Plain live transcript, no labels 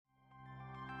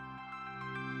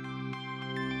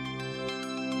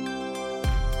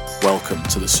Welcome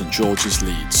to the St George's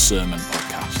Leeds Sermon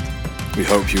Podcast. We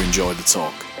hope you enjoy the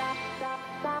talk.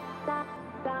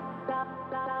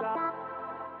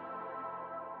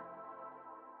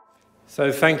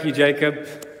 So thank you, Jacob.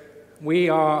 We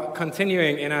are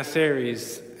continuing in our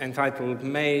series entitled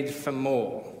Made for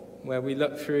More, where we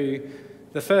look through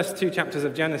the first two chapters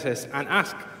of Genesis and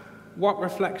ask what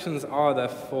reflections are there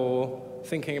for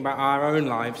thinking about our own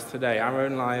lives today, our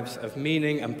own lives of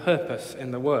meaning and purpose in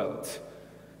the world.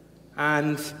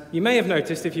 And you may have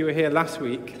noticed, if you were here last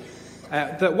week,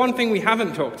 that one thing we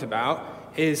haven't talked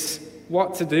about is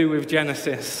what to do with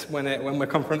Genesis when we're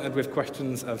confronted with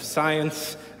questions of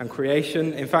science and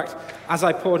creation. In fact, as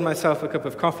I poured myself a cup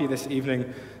of coffee this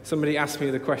evening, somebody asked me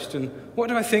the question, what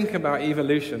do I think about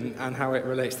evolution and how it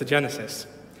relates to Genesis?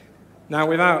 Now,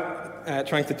 without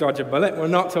trying to dodge a bullet, we're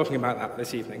not talking about that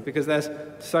this evening, because there's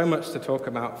so much to talk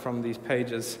about from these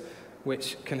pages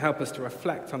which can help us to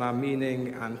reflect on our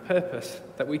meaning and purpose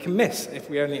that we can miss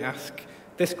if we only ask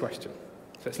this question.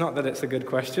 So it's not that it's a good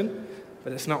question,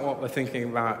 but it's not what we're thinking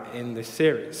about in this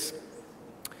series.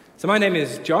 So my name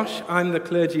is Josh. I'm the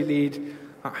clergy lead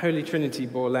at Holy Trinity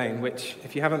Boar Lane, which,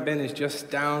 if you haven't been, is just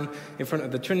down in front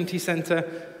of the Trinity Centre.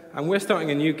 And we're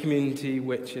starting a new community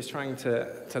which is trying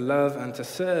to love and to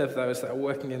serve those that are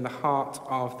working in the heart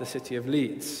of the city of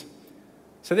Leeds.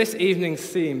 So this evening's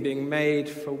theme, being made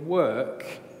for work,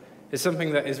 is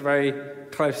something that is very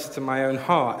close to my own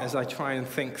heart as I try and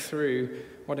think through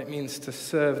what it means to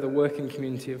serve the working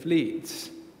community of Leeds.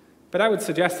 But I would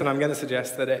suggest, and I'm going to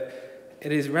suggest, that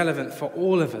it is relevant for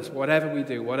all of us, whatever we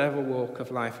do, whatever walk of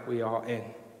life we are in.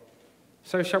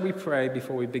 So shall we pray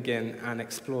before we begin and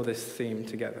explore this theme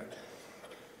together?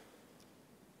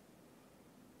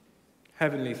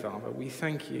 Heavenly Father, we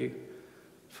thank you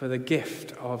for the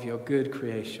gift of your good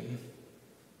creation.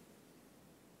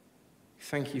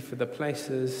 Thank you for the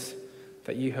places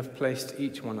that you have placed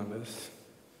each one of us,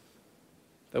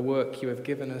 the work you have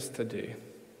given us to do.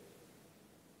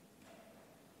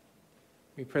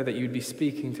 We pray that you'd be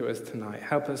speaking to us tonight.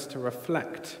 Help us to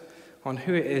reflect on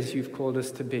who it is you've called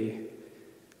us to be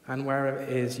and where it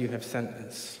is you have sent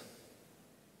us.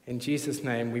 In Jesus'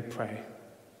 name we pray.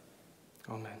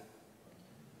 Amen.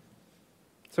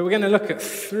 So we're going to look at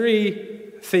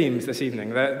three themes this evening.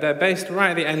 They're based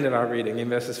right at the end of our reading in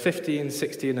verses 15,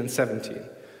 16, and 17.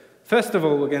 First of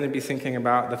all, we're going to be thinking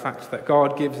about the fact that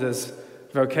God gives us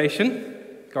vocation.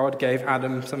 God gave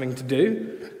Adam something to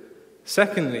do.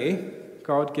 Secondly,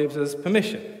 God gives us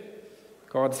permission.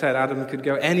 God said Adam could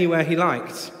go anywhere he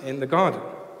liked in the garden.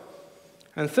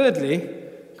 And thirdly,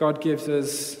 God gives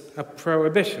us a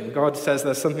prohibition. God says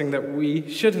there's something that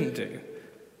we shouldn't do.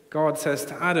 God says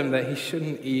to Adam that he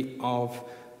shouldn't eat of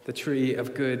the tree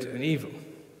of good and evil.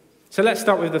 So let's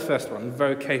start with the first one,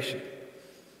 vocation.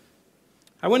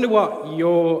 I wonder what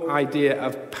your idea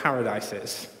of paradise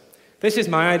is. This is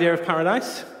my idea of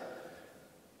paradise.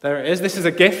 There it is. This is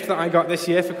a gift that I got this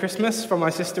year for Christmas from my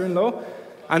sister-in-law.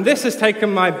 And this has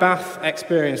taken my bath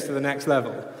experience to the next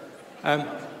level.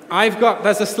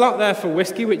 There's a slot there for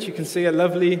whiskey, which you can see a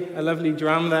lovely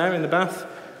dram there in the bath.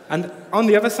 And on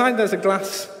the other side,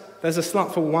 there's a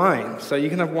slot for wine, so you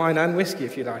can have wine and whiskey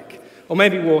if you like. Or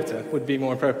maybe water would be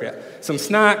more appropriate. Some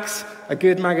snacks, a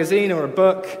good magazine or a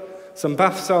book, some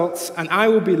bath salts, and I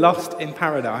will be lost in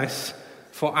paradise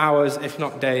for hours, if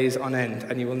not days on end,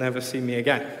 and you will never see me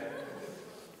again.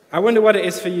 I wonder what it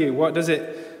is for you.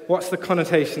 What's the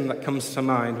connotation that comes to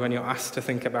mind when you're asked to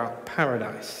think about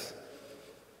paradise?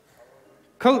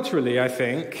 Culturally, I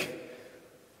think,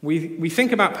 we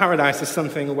think about paradise as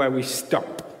something where we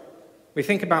stop. We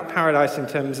think about paradise in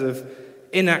terms of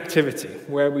inactivity,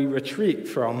 where we retreat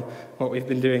from what we've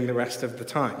been doing the rest of the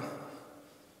time.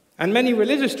 And many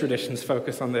religious traditions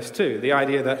focus on this too, the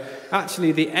idea that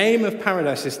actually the aim of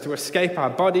paradise is to escape our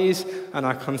bodies and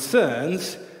our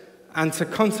concerns and to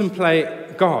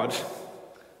contemplate God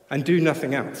and do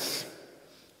nothing else.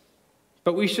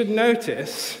 But we should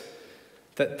notice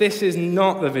that this is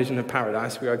not the vision of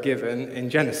paradise we are given in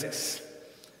Genesis.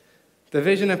 The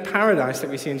vision of paradise that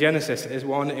we see in Genesis is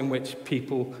one in which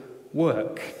people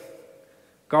work.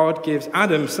 God gives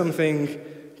Adam something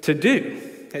to do.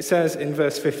 It says in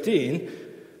verse 15,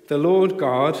 the Lord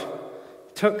God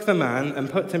took the man and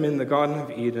put him in the Garden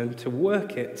of Eden to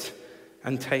work it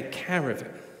and take care of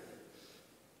it.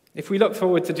 If we look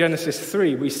forward to Genesis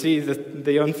 3, we see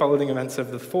the unfolding events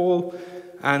of the fall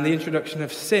and the introduction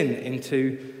of sin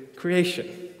into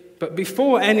creation. But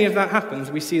before any of that happens,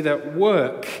 we see that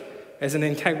work is an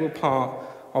integral part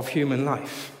of human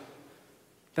life.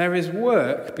 There is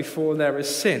work before there is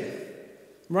sin.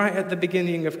 Right at the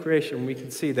beginning of creation, we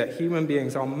can see that human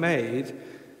beings are made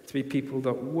to be people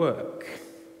that work.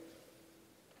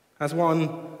 As one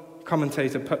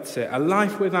commentator puts it, a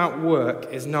life without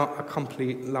work is not a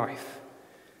complete life.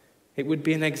 It would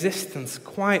be an existence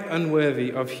quite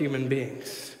unworthy of human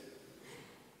beings.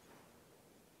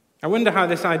 I wonder how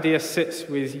this idea sits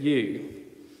with you.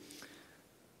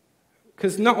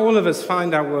 Because not all of us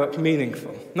find our work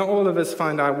meaningful. Not all of us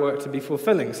find our work to be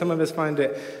fulfilling. Some of us find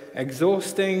it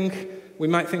exhausting. We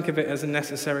might think of it as a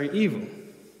necessary evil.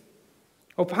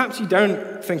 Or perhaps you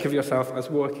don't think of yourself as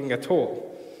working at all.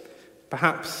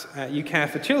 Perhaps you care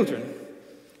for children.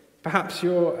 Perhaps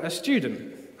you're a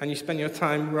student and you spend your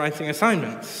time writing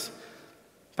assignments.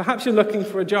 Perhaps you're looking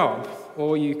for a job,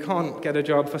 or you can't get a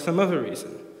job for some other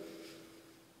reason.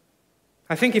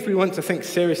 I think if we want to think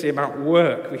seriously about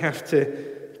work, we have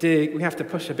to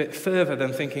push a bit further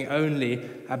than thinking only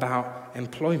about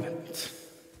employment.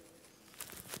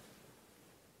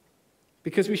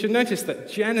 Because we should notice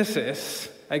that Genesis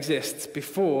exists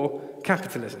before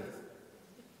capitalism.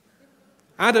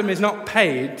 Adam is not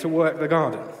paid to work the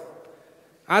garden.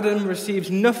 Adam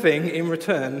receives nothing in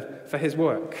return for his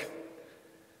work.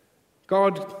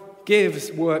 God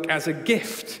gives work as a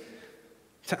gift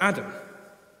to Adam.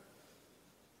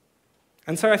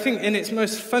 And so I think in its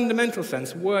most fundamental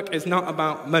sense, work is not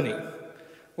about money.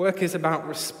 Work is about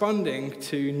responding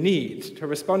to need, to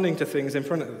responding to things in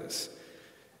front of us.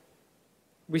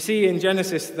 We see in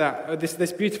Genesis that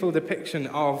this beautiful depiction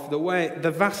of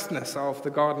the vastness of the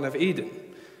Garden of Eden,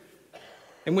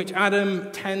 in which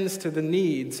Adam tends to the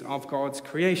needs of God's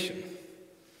creation.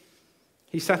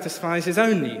 He satisfies his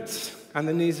own needs and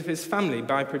the needs of his family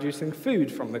by producing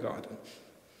food from the garden.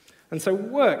 And so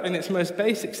work, in its most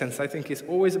basic sense, I think, is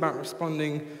always about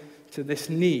responding to this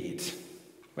need,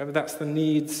 whether that's the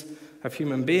needs of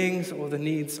human beings or the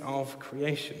needs of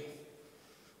creation.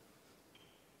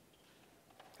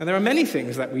 And there are many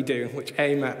things that we do which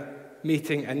aim at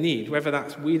meeting a need, whether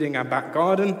that's weeding our back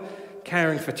garden,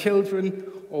 caring for children,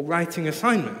 or writing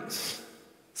assignments.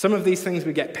 Some of these things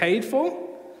we get paid for,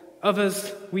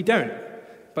 others we don't.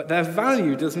 But their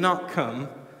value does not come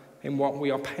in what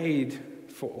we are paid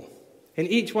for. In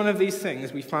each one of these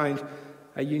things, we find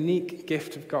a unique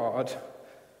gift of God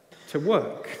to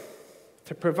work,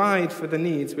 to provide for the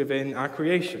needs within our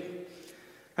creation.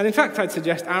 And in fact, I'd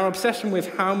suggest our obsession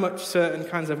with how much certain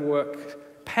kinds of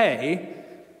work pay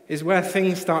is where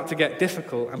things start to get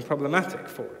difficult and problematic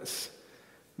for us.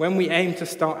 When we aim to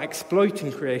start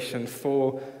exploiting creation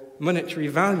for monetary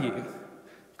value,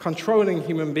 controlling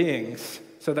human beings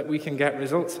so that we can get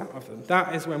results out of them,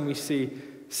 that is when we see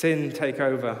sin take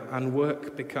over and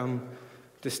work become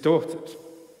distorted.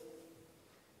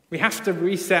 We have to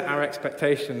reset our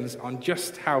expectations on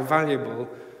just how valuable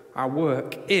our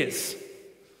work is.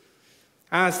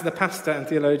 As the pastor and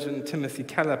theologian Timothy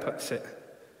Keller puts it,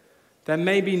 there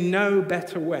may be no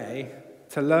better way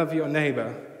to love your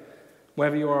neighbor,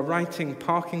 whether you are writing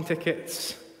parking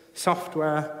tickets,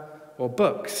 software, or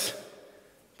books,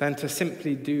 than to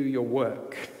simply do your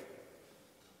work.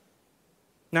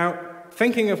 Now,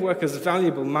 thinking of work as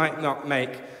valuable might not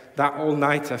make that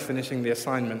all-nighter finishing the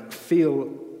assignment feel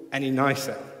any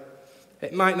nicer.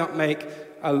 It might not make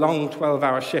a long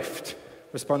 12-hour shift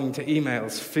responding to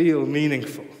emails feel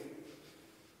meaningful.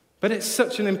 But it's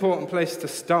such an important place to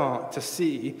start to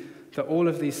see that all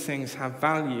of these things have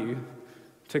value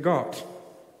to God.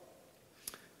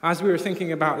 As we were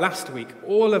thinking about last week,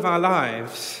 all of our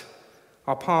lives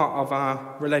are part of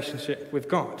our relationship with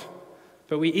God.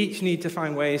 But we each need to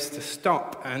find ways to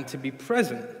stop and to be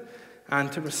present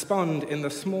and to respond in the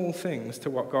small things to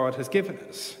what God has given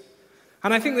us.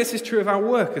 And I think this is true of our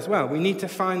work as well. We need to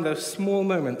find those small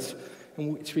moments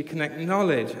in which we can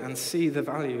acknowledge and see the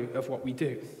value of what we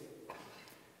do.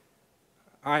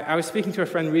 I was speaking to a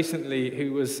friend recently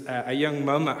who was a young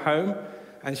mum at home,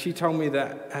 and she told me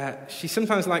that she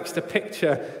sometimes likes to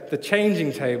picture the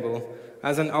changing table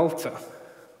as an altar,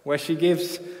 where she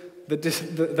gives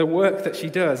the work that she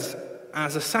does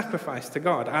as a sacrifice to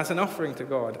God, as an offering to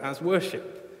God, as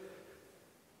worship.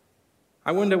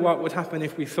 I wonder what would happen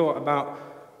if we thought about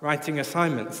writing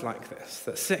assignments like this,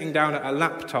 that sitting down at a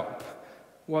laptop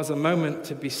was a moment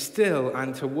to be still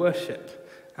and to worship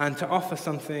and to offer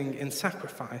something in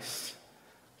sacrifice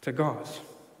to God.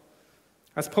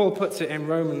 As Paul puts it in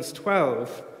Romans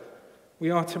 12, we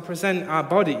are to present our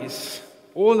bodies,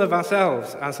 all of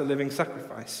ourselves, as a living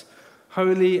sacrifice,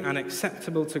 holy and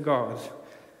acceptable to God.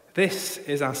 This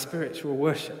is our spiritual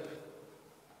worship.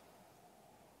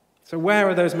 So where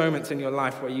are those moments in your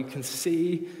life where you can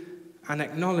see and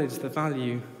acknowledge the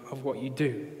value of what you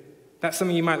do? That's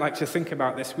something you might like to think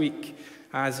about this week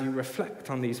as you reflect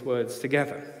on these words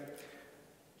together.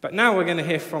 But now we're going to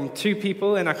hear from two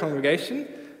people in our congregation,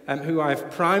 who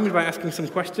I've primed by asking some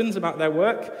questions about their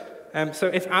work. So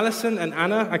if Alison and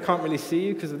Anna, I can't really see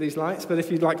you because of these lights, but if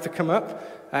you'd like to come up,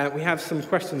 we have some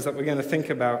questions that we're going to think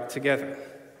about together.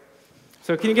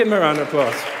 So can you give them a round of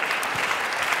applause?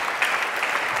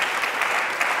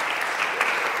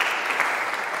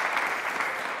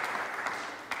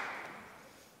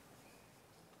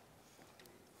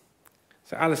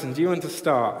 So Alison, do you want to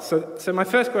start? So my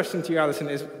first question to you, Alison,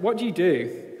 is what do you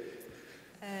do?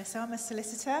 So I'm a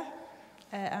solicitor,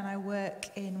 and I work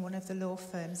in one of the law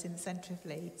firms in the centre of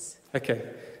Leeds. Okay.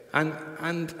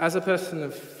 And as a person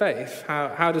of faith,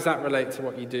 how does that relate to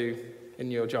what you do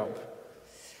in your job?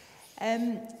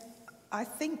 I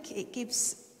think it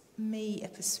gives me a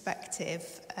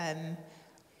perspective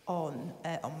on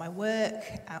my work,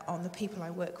 on the people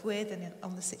I work with, and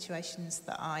on the situations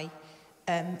that I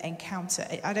encounter.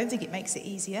 I don't think it makes it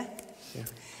easier. Yeah.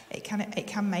 It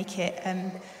can make it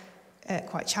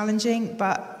quite challenging,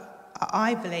 but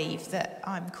I believe that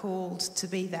I'm called to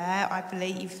be there. I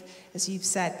believe, as you've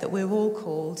said, that we're all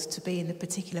called to be in the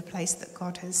particular place that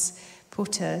God has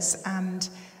put us, and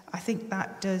I think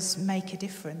that does make a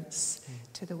difference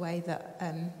to the way that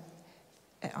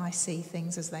I see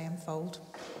things as they unfold.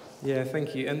 Yeah,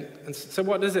 thank you. And so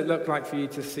what does it look like for you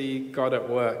to see God at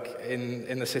work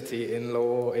in the city, in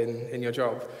law, in your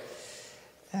job?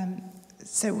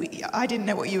 I didn't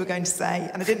know what you were going to say,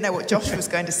 and I didn't know what Josh was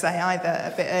going to say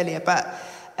either a bit earlier, but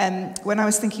when I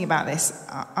was thinking about this,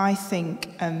 I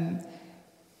think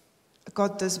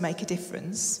God does make a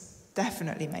difference,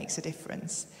 definitely makes a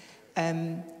difference,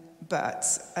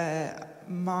 but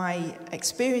my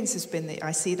experience has been that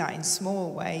I see that in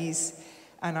small ways,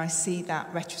 and I see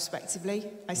that retrospectively.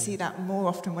 I see that more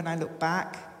often when I look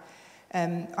back.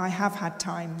 I have had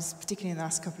times, particularly in the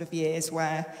last couple of years,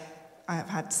 where I have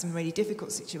had some really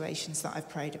difficult situations that I've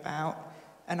prayed about,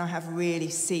 and I have really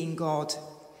seen God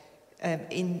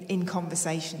in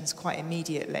conversations quite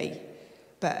immediately.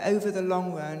 But over the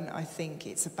long run, I think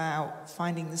it's about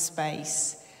finding the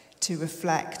space to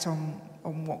reflect on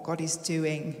what God is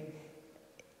doing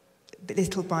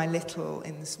little by little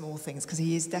in the small things, because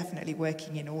he is definitely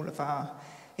working in all of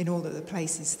the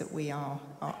places that we are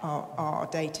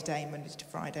day to day, Monday to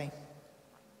Friday.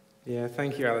 Yeah,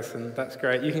 thank you, Alison. That's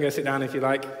great. You can go sit down if you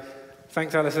like.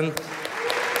 Thanks, Alison.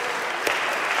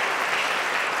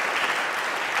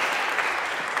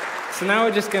 So now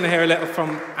we're just going to hear a little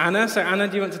from Anna. So Anna,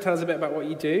 do you want to tell us a bit about what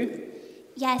you do?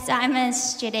 Yes, I'm a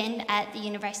student at the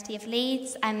University of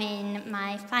Leeds. I'm in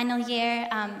my final year,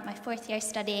 my fourth year,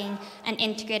 studying an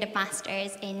integrated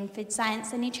master's in food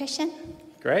science and nutrition.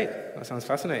 Great, that sounds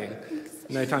fascinating.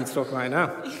 No time to talk about it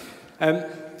now.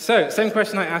 So, same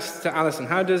question I asked to Alison.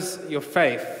 How does your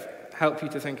faith help you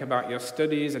to think about your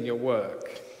studies and your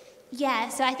work? Yeah,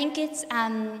 so I think it's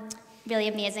really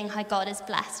amazing how God has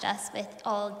blessed us with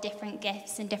all different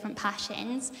gifts and different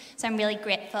passions. So I'm really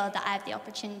grateful that I have the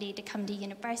opportunity to come to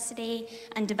university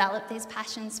and develop those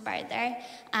passions further.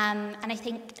 And I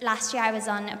think last year I was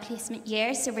on a placement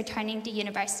year, so returning to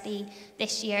university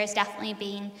this year has definitely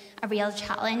been a real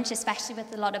challenge, especially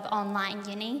with a lot of online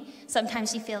uni.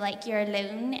 Sometimes you feel like you're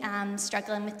alone,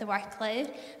 struggling with the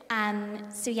workload.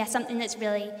 So yeah, something that's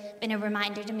really been a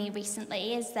reminder to me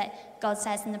recently is that God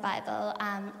says in the Bible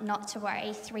not to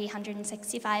worry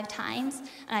 365 times,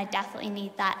 and I definitely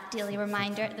need that daily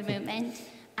reminder at the moment,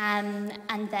 and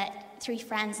that through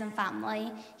friends and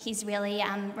family, he's really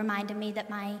reminded me that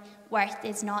my worth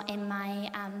is not in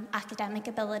my academic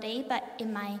ability, but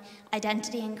in my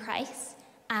identity in Christ.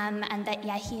 And that,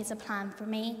 yeah, he has a plan for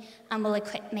me and will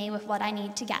equip me with what I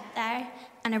need to get there.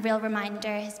 And a real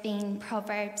reminder has been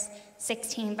Proverbs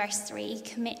 16 verse 3,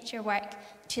 commit your work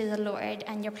to the Lord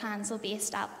and your plans will be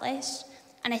established.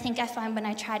 And I think I find when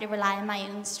I try to rely on my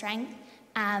own strength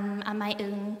and my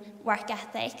own work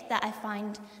ethic that I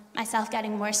find myself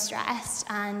getting more stressed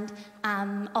and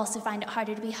also find it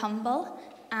harder to be humble.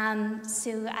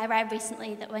 So I read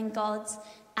recently that when God's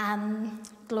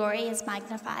glory is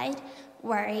magnified,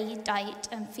 worry, doubt,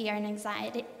 and fear and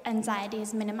anxiety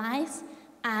is minimized.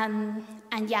 And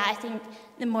yeah, I think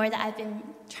the more that I've been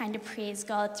trying to praise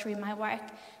God through my work,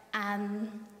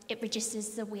 it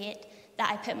reduces the weight that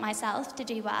I put myself to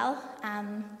do well.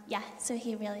 Yeah, so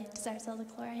he really deserves all the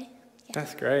glory. Yeah.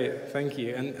 That's great, thank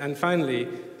you. And finally,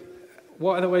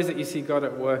 what are the ways that you see God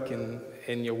at work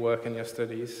in your work and your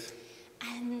studies?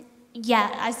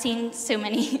 Yeah, I've seen so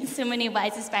many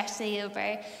ways, especially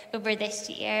over this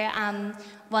year.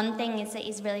 One thing is that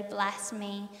he's really blessed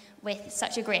me with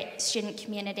such a great student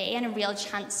community and a real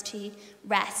chance to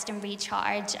rest and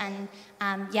recharge and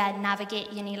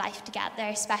navigate uni life together,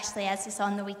 especially as we saw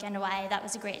on the weekend away. That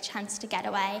was a great chance to get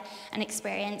away and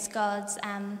experience God's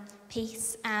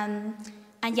peace.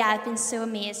 I've been so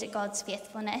amazed at God's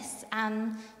faithfulness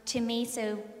to me.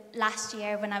 So last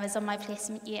year when I was on my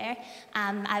placement year,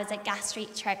 I was at Gas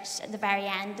Street Church at the very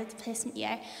end of the placement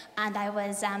year, and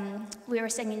we were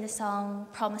singing the song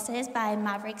Promises by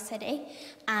Maverick City,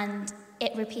 and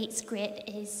it repeats, "Great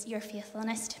is your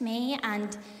faithfulness to me."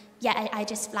 And I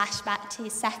just flashed back to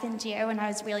second year when I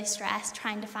was really stressed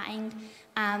trying to find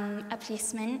a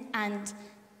placement, and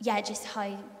just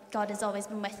how God has always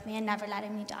been with me and never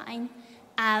letting me down.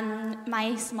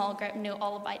 My small group know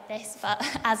all about this, but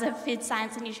as a food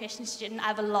science and nutrition student, I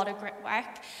have a lot of grit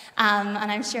work,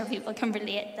 and I'm sure people can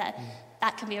relate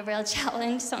that can be a real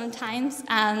challenge sometimes.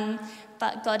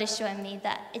 But God is showing me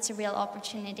that it's a real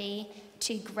opportunity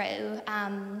to grow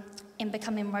in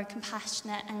becoming more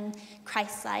compassionate and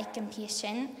Christ-like and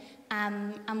patient.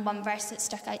 And one verse that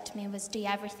stuck out to me was, "Do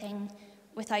everything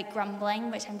without grumbling,"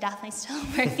 which I'm definitely still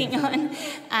working on.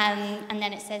 And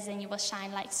then it says, "And you will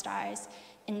shine like stars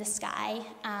in the sky."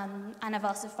 And I've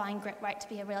also found grit work to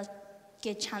be a real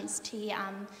good chance to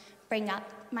bring up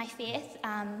my faith.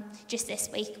 Just this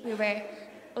week,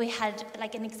 we had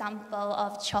like an example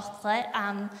of chocolate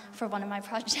for one of my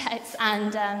projects,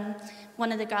 and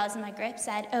one of the girls in my group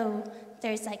said, "Oh,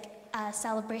 there's like a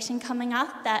celebration coming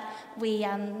up that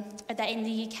that in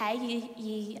the UK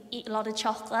you eat a lot of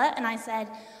chocolate." And I said,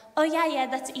 "Oh yeah,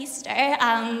 that's Easter."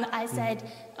 I said,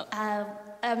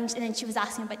 and then she was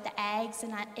asking about the eggs,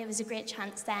 and it was a great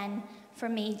chance then for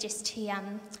me just to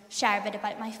share a bit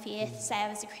about my faith, say I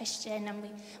was a Christian, and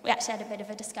we actually had a bit of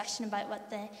a discussion about what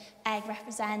the egg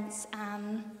represents.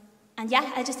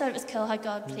 I just thought it was cool how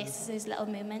God places those little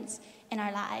moments in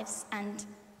our lives. And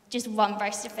just one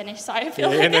verse to finish, sorry, I feel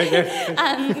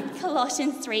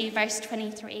Colossians 3, verse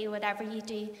 23, "Whatever you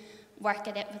do, work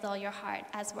at it with all your heart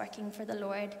as working for the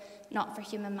Lord, not for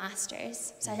human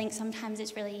masters." So I think sometimes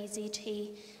it's really easy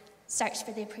to search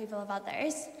for the approval of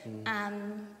others,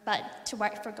 but to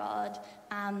work for God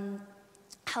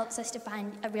helps us to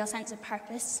find a real sense of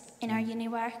purpose in our uni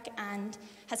work, and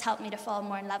has helped me to fall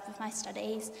more in love with my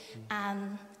studies,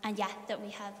 that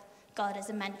we have God as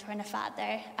a mentor and a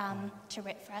father to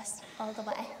root for us all the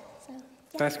way. So,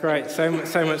 That's great. So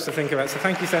much to think about. So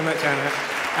thank you so much, Anna.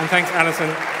 And thanks, Alison.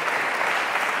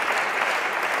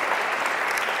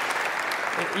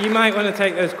 You might want to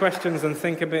take those questions and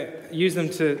think a bit, use them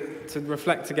to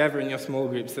reflect together in your small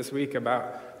groups this week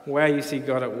about where you see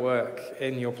God at work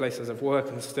in your places of work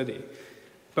and study.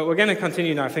 But we're going to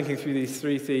continue now thinking through these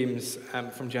three themes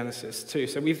from Genesis 2.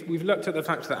 So we've looked at the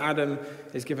fact that Adam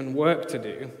is given work to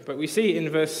do, but we see in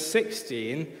verse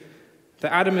 16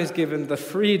 that Adam is given the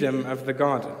freedom of the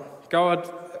garden. God,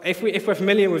 if we're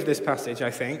familiar with this passage,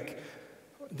 I think,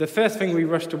 the first thing we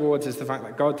rush towards is the fact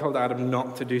that God told Adam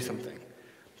not to do something.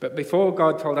 But before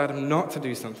God told Adam not to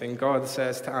do something, God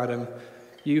says to Adam,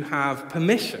 "You have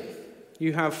permission,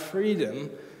 you have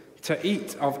freedom to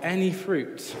eat of any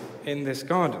fruit in this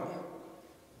garden."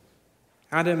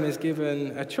 Adam is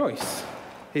given a choice.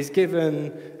 He's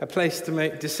given a place to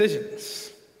make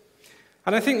decisions.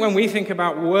 And I think when we think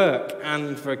about work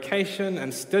and vocation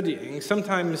and studying,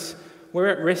 sometimes we're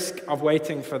at risk of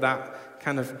waiting for that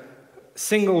kind of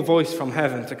single voice from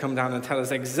heaven to come down and tell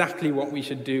us exactly what we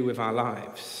should do with our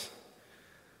lives.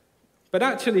 But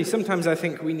actually, sometimes I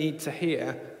think we need to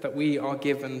hear that we are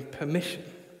given permission.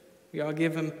 We are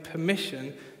given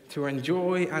permission to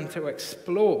enjoy and to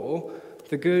explore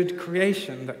the good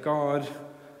creation that God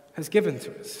has given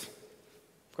to us.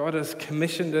 God has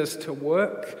commissioned us to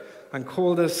work and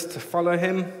called us to follow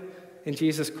him in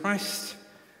Jesus Christ.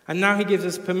 And now he gives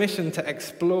us permission to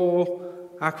explore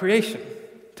our creation,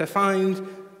 to find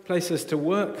places to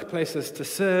work, places to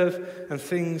serve, and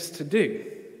things to do.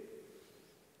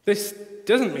 This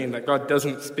doesn't mean that God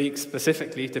doesn't speak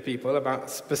specifically to people about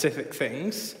specific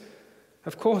things.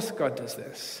 Of course God does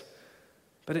this.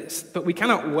 But we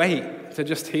cannot wait to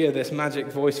just hear this magic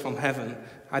voice from heaven.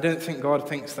 I don't think God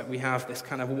thinks that we have this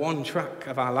kind of one track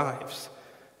of our lives.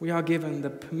 We are given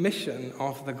the permission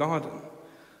of the garden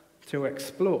to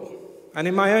explore. And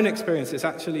in my own experience, it's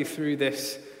actually through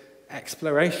this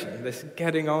exploration, this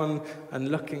getting on and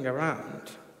looking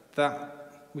around,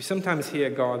 that we sometimes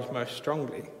hear God most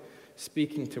strongly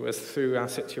speaking to us through our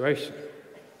situation.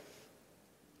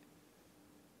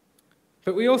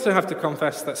 But we also have to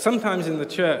confess that sometimes in the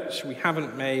church we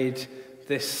haven't made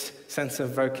this sense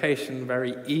of vocation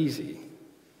very easy.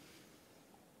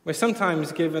 We're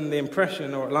sometimes given the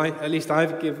impression, or at least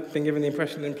been given the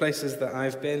impression in places that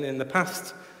I've been in the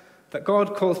past, that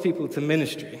God calls people to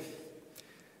ministry,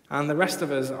 and the rest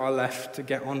of us are left to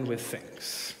get on with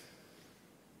things.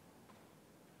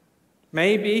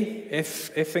 Maybe, if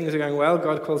things are going well,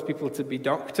 God calls people to be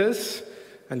doctors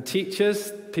and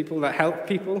teachers, people that help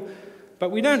people, but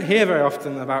we don't hear very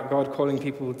often about God calling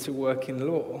people to work in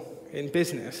law, in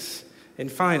business, in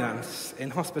finance, in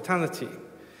hospitality,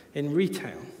 in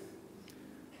retail.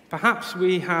 Perhaps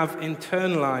we have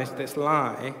internalized this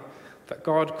lie that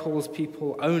God calls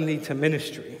people only to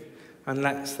ministry and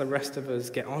lets the rest of us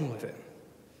get on with it.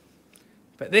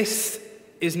 But this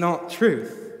is not true.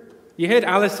 You heard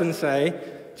Alison say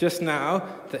just now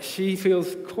that she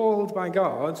feels called by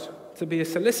God to be a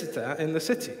solicitor in the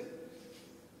city.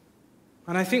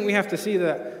 And I think we have to see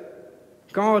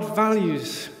that God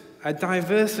values a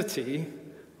diversity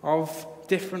of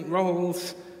different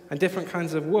roles and different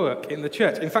kinds of work in the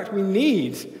church. In fact, we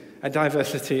need a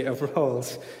diversity of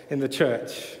roles in the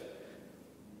church.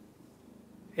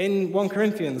 In 1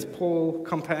 Corinthians, Paul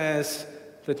compares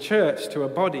the church to a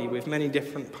body with many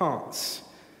different parts.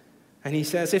 And he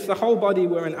says, if the whole body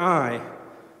were an eye,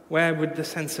 where would the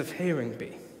sense of hearing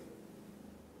be?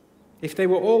 If they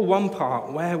were all one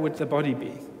part, where would the body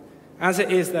be? As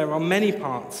it is, there are many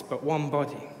parts, but one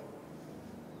body.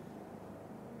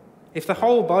 If the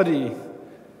whole body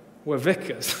were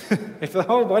vicars, if the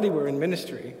whole body were in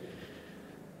ministry,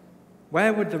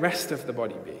 where would the rest of the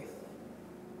body be?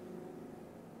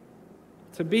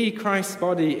 To be Christ's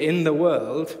body in the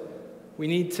world, we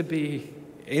need to be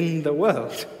in the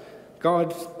world.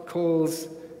 God calls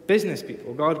business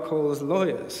people, God calls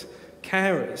lawyers,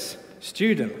 carers,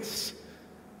 students,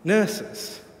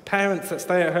 nurses, parents that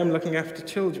stay at home looking after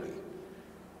children.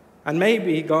 And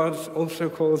maybe God also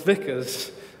calls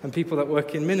vicars and people that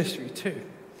work in ministry too.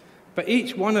 But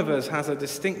each one of us has a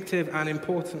distinctive and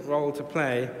important role to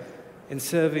play in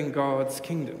serving God's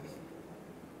kingdom.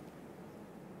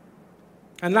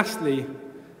 And lastly,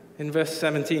 in verse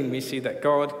 17, we see that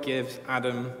God gives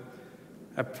Adam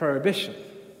a prohibition.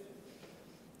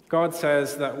 God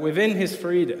says that within his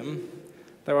freedom,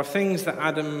 there are things that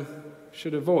Adam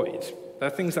should avoid. There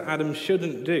are things that Adam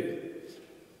shouldn't do.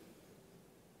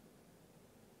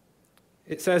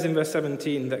 It says in verse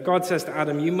 17 that God says to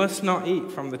Adam, "You must not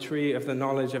eat from the tree of the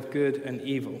knowledge of good and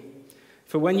evil,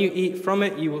 for when you eat from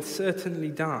it, you will certainly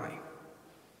die."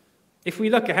 If we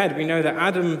look ahead, we know that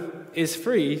Adam is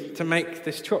free to make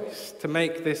this choice, to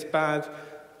make this bad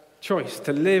choice,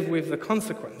 to live with the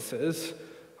consequences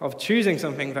of choosing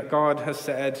something that God has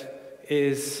said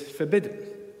is forbidden.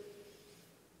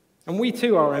 And we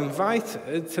too are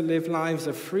invited to live lives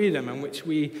of freedom in which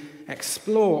we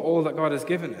explore all that God has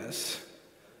given us.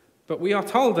 But we are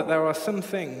told that there are some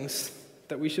things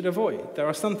that we should avoid. There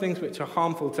are some things which are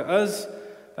harmful to us,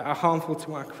 that are harmful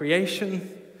to our creation,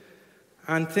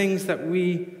 and things that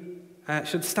we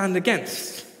should stand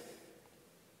against.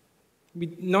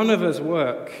 None of us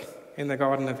work in the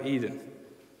Garden of Eden.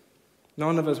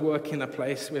 None of us work in a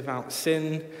place without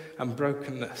sin and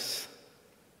brokenness.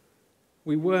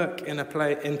 We work in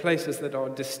places that are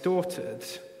distorted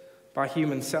by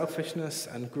human selfishness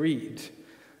and greed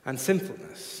and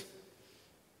sinfulness.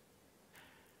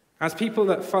 As people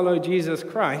that follow Jesus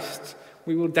Christ,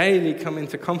 we will daily come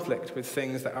into conflict with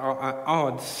things that are at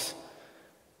odds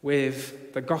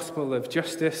with the gospel of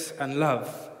justice and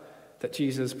love that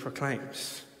Jesus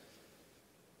proclaims.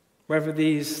 Whether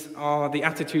these are the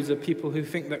attitudes of people who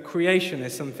think that creation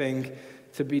is something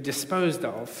to be disposed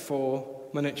of for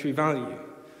monetary value,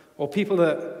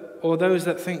 or those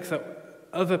that think that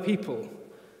other people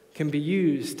can be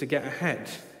used to get ahead.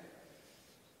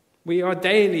 We are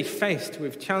daily faced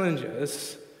with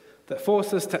challenges that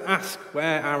force us to ask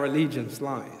where our allegiance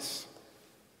lies.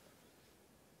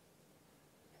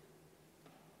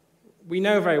 We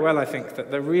know very well, I think,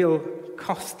 that the real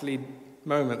costly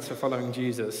moments for following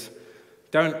Jesus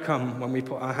don't come when we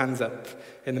put our hands up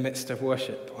in the midst of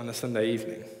worship on a Sunday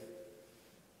evening.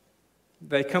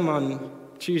 They come on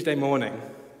Tuesday morning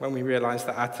when we realize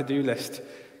that our to-do list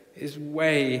is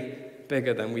way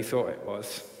bigger than we thought it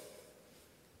was.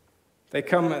 They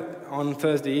come on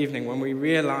Thursday evening when we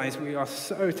realize we are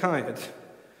so tired,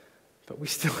 but we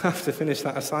still have to finish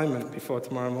that assignment before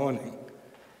tomorrow morning.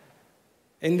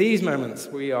 In these moments,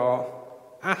 we are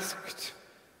asked,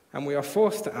 and we are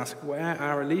forced to ask, where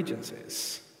our allegiance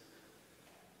is.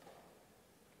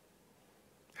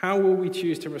 How will we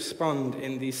choose to respond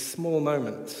in these small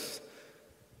moments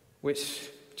which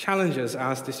challenge us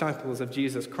as disciples of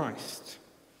Jesus Christ?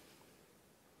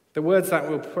 The words that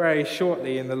we'll pray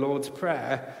shortly in the Lord's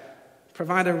Prayer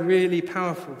provide a really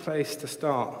powerful place to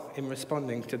start in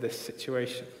responding to this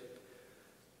situation.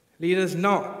 Lead us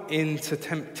not into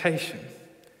temptation.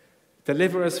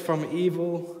 Deliver us from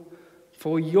evil,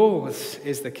 for yours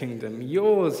is the kingdom,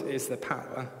 yours is the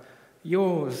power,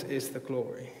 yours is the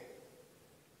glory.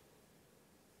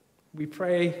 We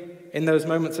pray in those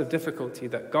moments of difficulty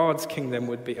that God's kingdom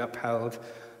would be upheld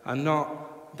and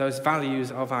not those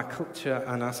values of our culture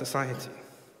and our society.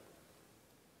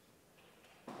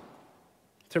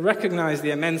 To recognize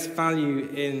the immense value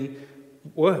in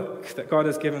work that God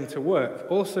has given to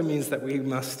work also means that we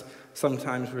must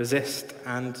sometimes resist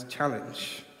and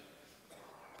challenge.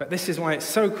 But this is why it's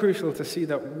so crucial to see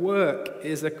that work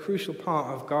is a crucial part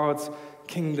of God's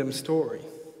kingdom story.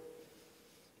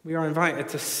 We are invited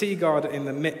to see God in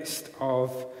the midst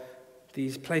of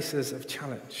these places of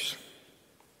challenge.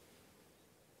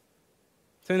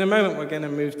 So in a moment, we're going to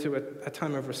move to a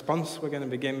time of response. We're going to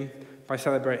begin by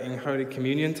celebrating Holy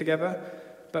Communion together.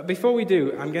 But before we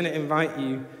do, I'm going to invite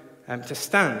you to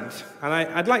stand. And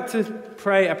I'd like to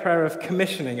pray a prayer of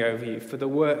commissioning over you for the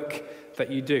work that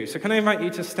you do. So can I invite you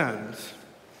to stand?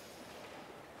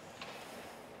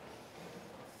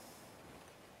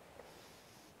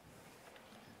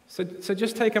 So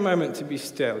just take a moment to be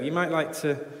still. You might like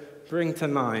to bring to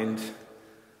mind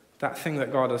that thing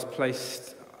that God has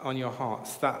placed on your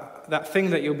hearts, that thing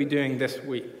that you'll be doing this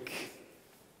week,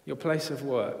 your place of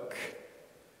work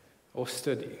or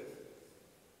study.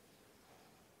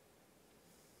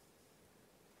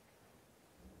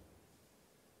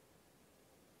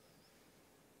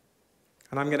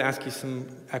 And I'm going to ask you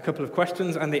a couple of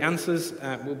questions, and the answers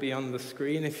will be on the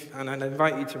screen. And I'd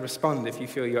invite you to respond if you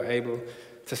feel you're able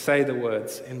to say the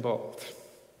words in bold.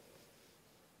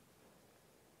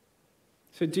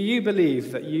 So do you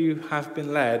believe that you have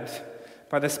been led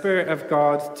by the Spirit of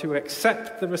God to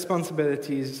accept the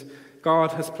responsibilities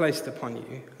God has placed upon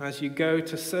you as you go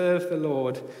to serve the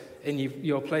Lord in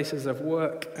your places of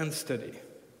work and study?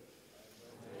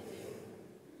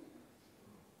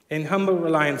 In humble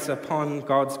reliance upon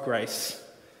God's grace,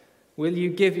 will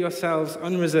you give yourselves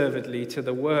unreservedly to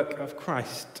the work of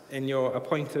Christ in your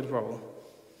appointed role?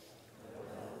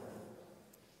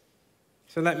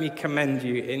 So let me commend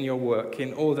you in your work,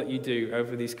 in all that you do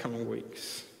over these coming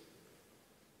weeks.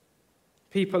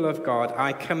 People of God,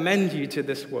 I commend you to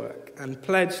this work and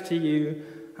pledge to you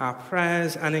our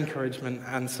prayers and encouragement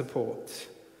and support.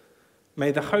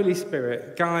 May the Holy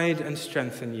Spirit guide and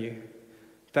strengthen you,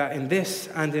 that in this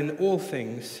and in all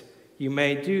things you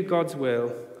may do God's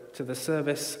will to the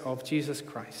service of Jesus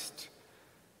Christ.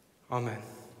 Amen.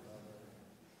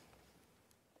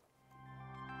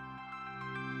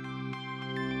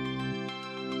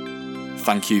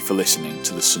 Thank you for listening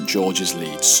to the St George's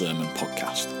Leeds Sermon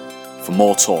Podcast. For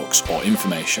more talks or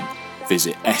information,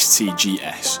 visit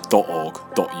stgs.org.uk.